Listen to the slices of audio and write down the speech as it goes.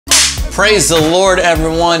Praise the Lord,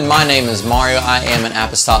 everyone. My name is Mario. I am an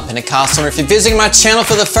Apostolic Pentecostal. If you're visiting my channel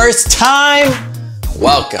for the first time,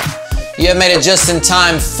 welcome. You have made it just in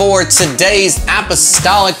time for today's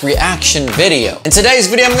Apostolic reaction video. In today's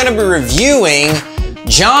video, I'm going to be reviewing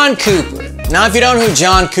John Cooper. Now, if you don't know who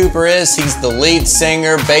John Cooper is, he's the lead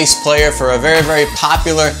singer, bass player for a very, very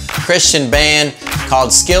popular Christian band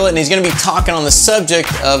called Skillet, and he's going to be talking on the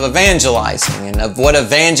subject of evangelizing and of what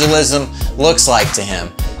evangelism looks like to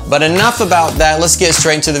him. But enough about that. Let's get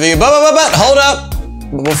straight into the video. But hold up.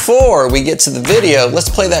 Before we get to the video, let's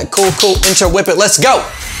play that cool intro. Whip it. Let's go.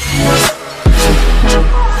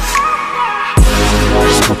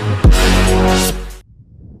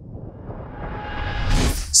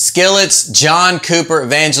 Skillet's John Cooper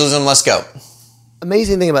Evangelism. Let's go.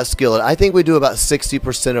 Amazing thing about Skillet, I think we do about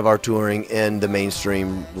 60% of our touring in the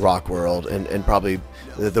mainstream rock world, and probably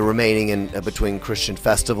the remaining in between Christian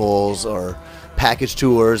festivals or package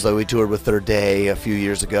tours. Like we toured with Third Day a few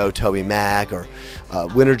years ago, Toby Mac, or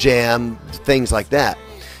Winter Jam, things like that.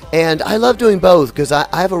 And I love doing both because I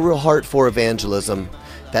have a real heart for evangelism.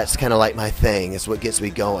 That's kind of like my thing. It's what gets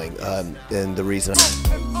me going, and the reason.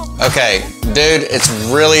 Okay, dude, it's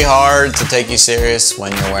really hard to take you serious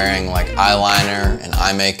when you're wearing like eyeliner and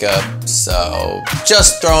eye makeup. So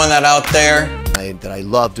just throwing that out there. That I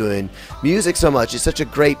love doing music so much. It's such a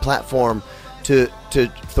great platform to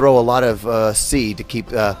throw a lot of seed to keep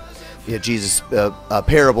Jesus'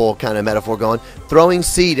 parable kind of metaphor going. Throwing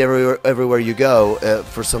seed everywhere you go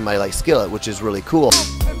for somebody like Skillet, which is really cool.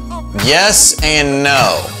 Yes and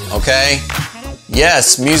no, okay?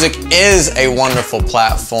 Yes, music is a wonderful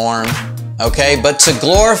platform, okay? But to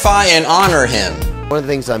glorify and honor Him. One of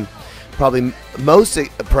the things I'm probably most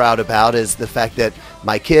proud about is the fact that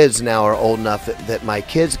my kids now are old enough that my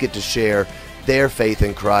kids get to share their faith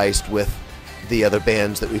in Christ with the other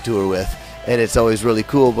bands that we tour with. And it's always really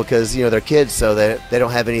cool because, you know, they're kids, so they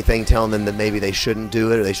don't have anything telling them that maybe they shouldn't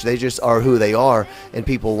do it, or they just are who they are, and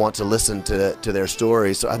people want to listen to their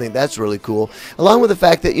stories. So I think that's really cool. Along with the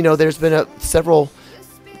fact that, you know, there's been several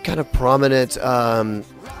kind of prominent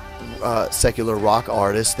secular rock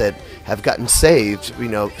artists that have gotten saved, you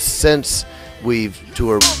know, since we've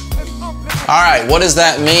toured. All right, what does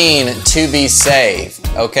that mean to be saved?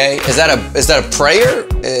 Okay, is that a prayer?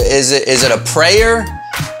 Is it a prayer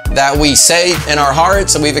that we say in our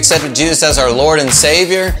hearts that we've accepted Jesus as our Lord and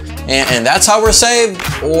Savior, and that's how we're saved?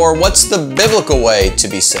 Or what's the biblical way to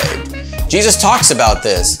be saved? Jesus talks about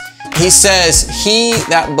this. He says, "He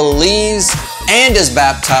that believes and is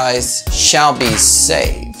baptized shall be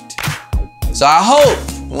saved." So I hope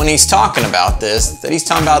when he's talking about this, that he's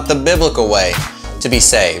talking about the biblical way to be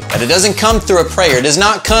saved. That it doesn't come through a prayer. It does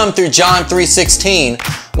not come through John 3:16,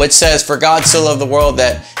 which says, "For God so loved the world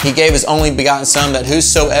that He gave His only begotten Son, that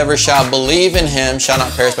whosoever shall believe in Him shall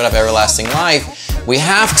not perish but have everlasting life." We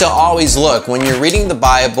have to always look, when you're reading the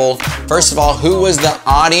Bible, first of all, who was the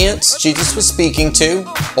audience Jesus was speaking to,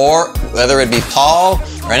 or whether it be Paul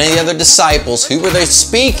or any of the other disciples, who were they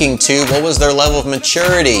speaking to? What was their level of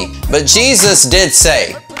maturity? But Jesus did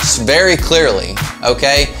say very clearly,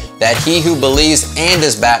 okay, that he who believes and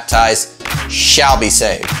is baptized shall be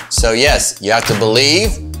saved. So yes, you have to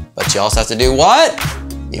believe, but you also have to do what?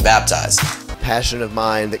 Be baptized. Passion of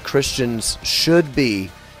mine that Christians should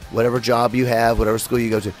be, whatever job you have, whatever school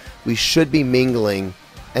you go to, we should be mingling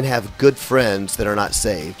and have good friends that are not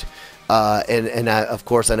saved. And of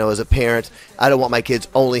course, I know as a parent, I don't want my kids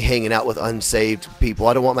only hanging out with unsaved people.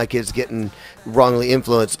 I don't want my kids getting wrongly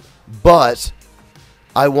influenced, but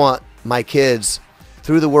I want my kids,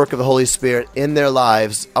 through the work of the Holy Spirit in their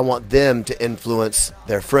lives, I want them to influence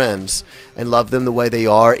their friends and love them the way they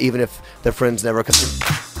are, even if their friends never come.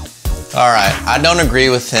 All right, I don't agree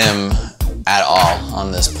with him at all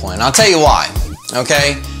on this point. I'll tell you why,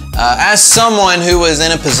 okay? As someone who was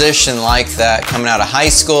in a position like that coming out of high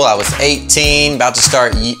school, I was 18, about to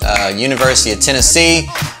start University of Tennessee.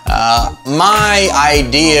 My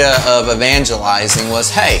idea of evangelizing was,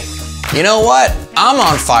 hey, you know what? I'm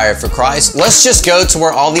on fire for Christ. Let's just go to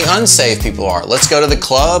where all the unsaved people are. Let's go to the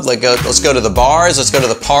club. Let's go to the bars. Let's go to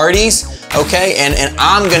the parties. Okay? And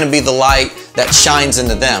I'm going to be the light that shines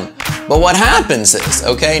into them. But what happens is,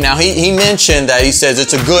 okay, now he mentioned that he says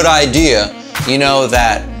it's a good idea, you know,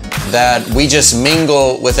 that we just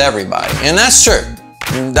mingle with everybody. And that's true.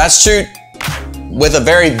 That's true with a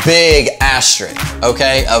very big asterisk,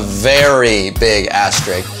 okay? A very big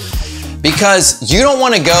asterisk. Because you don't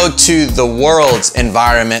want to go to the world's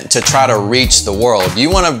environment to try to reach the world.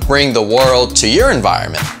 You want to bring the world to your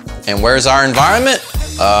environment. And where's our environment?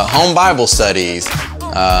 Home Bible studies,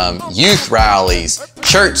 youth rallies,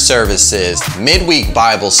 church services, midweek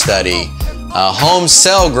Bible study, home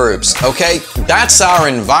cell groups, okay? That's our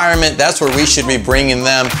environment. That's where we should be bringing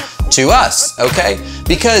them to us, okay?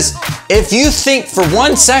 Because if you think for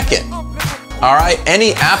 1 second, all right,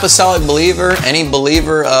 any apostolic believer, any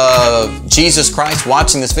believer of Jesus Christ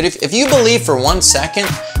watching this video, if you believe for 1 second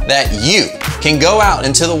that you can go out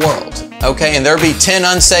into the world, okay, and there be 10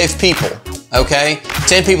 unsaved people, okay,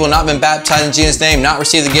 10 people not been baptized in Jesus' name, not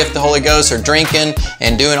received the gift of the Holy Ghost, or drinking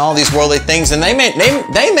and doing all these worldly things, and they may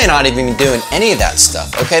not even be doing any of that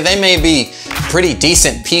stuff, okay? They may be pretty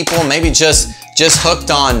decent people, maybe just hooked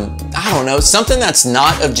on, I don't know, something that's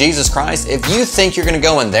not of Jesus Christ. If you think you're going to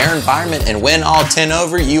go in their environment and win all 10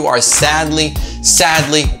 over, you are sadly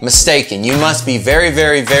mistaken. You must be very,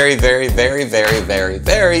 very, very, very, very, very, very,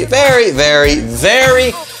 very, very, very,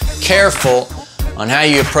 very careful on how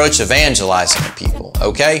you approach evangelizing people,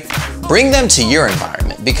 okay? Bring them to your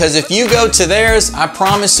environment, because if you go to theirs, I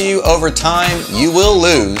promise you, over time, you will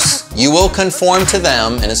lose. You will conform to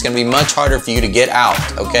them, and it's going to be much harder for you to get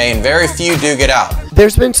out, okay? And very few do get out.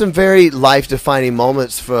 There's been some very life-defining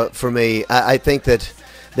moments for me. I think that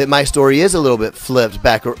my story is a little bit flipped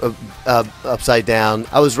back upside down.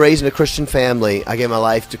 I was raised in a Christian family. I gave my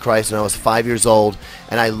life to Christ when I was 5 years old,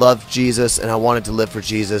 and I loved Jesus, and I wanted to live for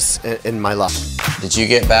Jesus in my life. Did you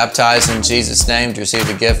get baptized in Jesus' name to receive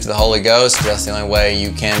the gift of the Holy Ghost? That's the only way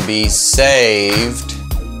you can be saved,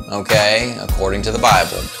 okay, according to the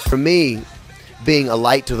Bible. For me, being a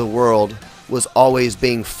light to the world was always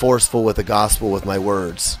being forceful with the gospel with my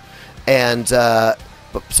words. And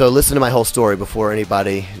so listen to my whole story before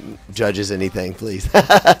anybody judges anything, please.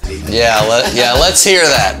 Let's hear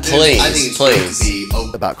that,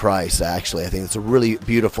 please. About Christ, actually. I think it's a really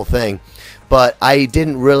beautiful thing. But I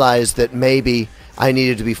didn't realize that maybe I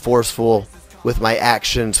needed to be forceful with my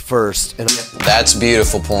actions first. That's a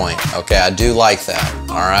beautiful point. Okay, I do like that,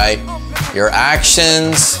 all right? Your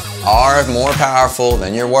actions are more powerful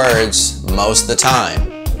than your words most of the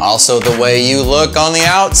time. Also, the way you look on the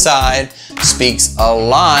outside speaks a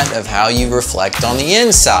lot of how you reflect on the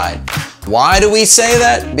inside. Why do we say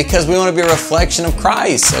that? Because we want to be a reflection of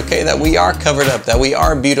Christ, okay? That we are covered up, that we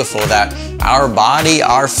are beautiful, that our body,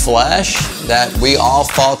 our flesh, that we all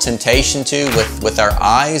fall temptation to with our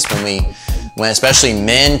eyes when especially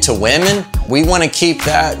men to women. We want to keep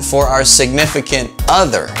that for our significant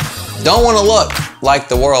other. Don't want to look like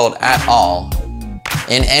the world at all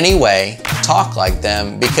in any way, talk like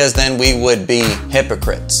them, because then we would be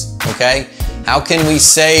hypocrites, okay? How can we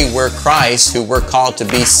say we're Christ, who we're called to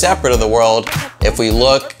be separate of the world, if we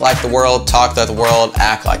look like the world, talk like the world,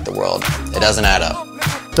 act like the world? It doesn't add up.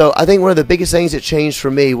 So I think one of the biggest things that changed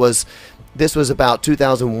for me was, this was about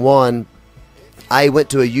 2001. I went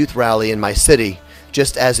to a youth rally in my city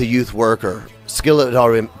just as a youth worker. Skillet had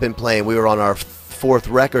already been playing. We were on our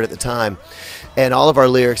 4th record at the time. And all of our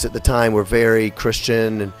lyrics at the time were very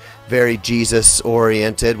Christian and very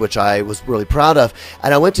Jesus-oriented, which I was really proud of.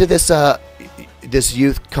 And I went to this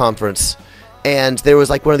youth conference, and there was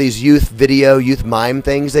like one of these youth mime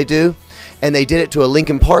things they do, and they did it to a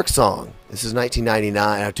Linkin Park song. This is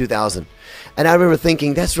 1999 or 2000. And I remember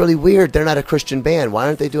thinking, that's really weird. They're not a Christian band. Why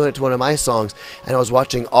aren't they doing it to one of my songs? And I was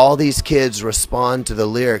watching all these kids respond to the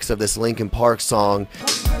lyrics of this Linkin Park song.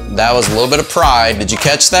 That was a little bit of pride. Did you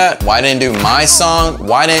catch that? Why didn't do my song?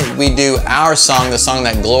 Why didn't we do our song, the song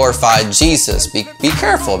that glorified Jesus? Be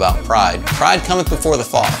careful about pride. Pride cometh before the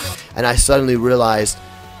fall. And I suddenly realized,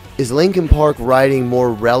 is Linkin Park writing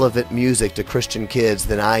more relevant music to Christian kids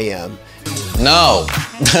than I am? No,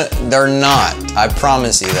 they're not. I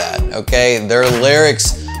promise you that, okay? Their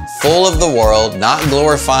lyrics full of the world, not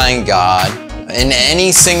glorifying God in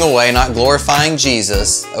any single way, not glorifying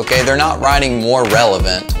Jesus, okay? They're not writing more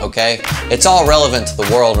relevant, okay? It's all relevant to the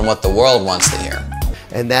world and what the world wants to hear.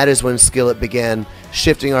 And that is when Skillet began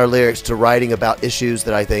shifting our lyrics to writing about issues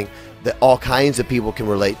that I think that all kinds of people can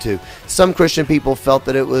relate to. Some Christian people felt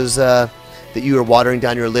that it was that you were watering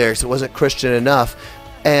down your lyrics. It wasn't Christian enough,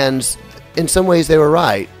 and in some ways they were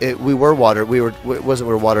right. We were watering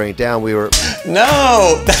it down. We were.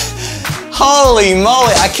 No, holy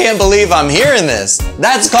moly! I can't believe I'm hearing this.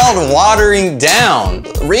 That's called watering down.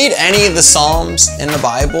 Read any of the Psalms in the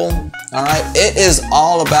Bible. All right, it is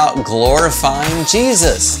all about glorifying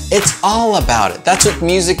Jesus. It's all about it. That's what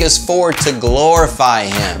music is for, to glorify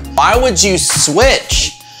Him. Why would you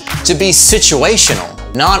switch to be situational?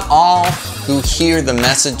 Not all who hear the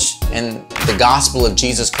message and the gospel of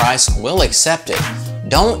Jesus Christ will accept it.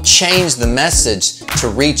 Don't change the message to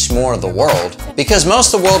reach more of the world, because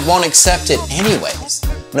most of the world won't accept it anyways.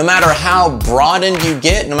 No matter how broadened you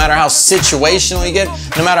get, no matter how situational you get,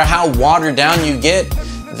 no matter how watered down you get,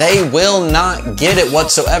 they will not get it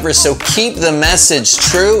whatsoever. So keep the message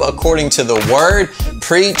true according to the word.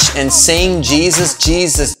 Preach and sing Jesus,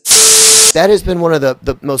 Jesus. That has been one of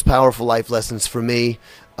the most powerful life lessons for me,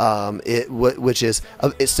 which is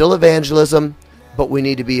it's still evangelism, but we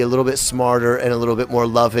need to be a little bit smarter and a little bit more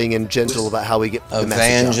loving and gentle about how we get the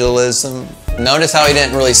evangelism. Notice how he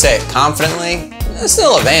didn't really say it confidently. It's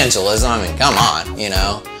still evangelism. I mean, come on, you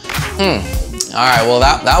know. All right, well,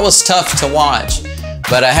 that was tough to watch.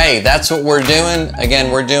 But hey, that's what we're doing.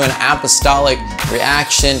 Again, we're doing apostolic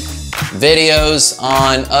reaction videos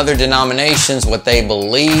on other denominations, what they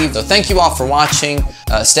believe. So thank you all for watching.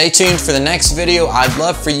 Stay tuned for the next video. I'd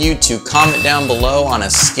love for you to comment down below on a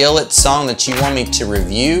Skillet song that you want me to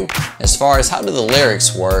review, as far as how do the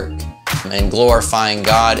lyrics work in glorifying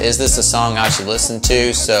God. Is this a song I should listen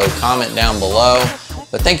to? So comment down below.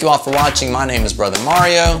 But thank you all for watching. My name is Brother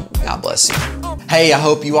Mario. God bless you. Hey, I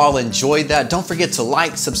hope you all enjoyed that. Don't forget to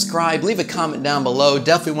like, subscribe, leave a comment down below.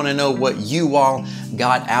 Definitely want to know what you all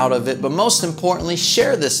got out of it. But most importantly,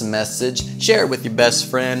 share this message. Share it with your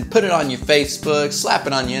best friend. Put it on your Facebook. Slap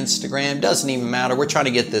it on your Instagram. Doesn't even matter. We're trying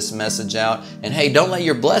to get this message out. And hey, don't let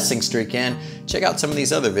your blessing streak in. Check out some of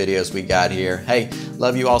these other videos we got here. Hey,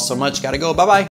 love you all so much. Gotta go. Bye-bye.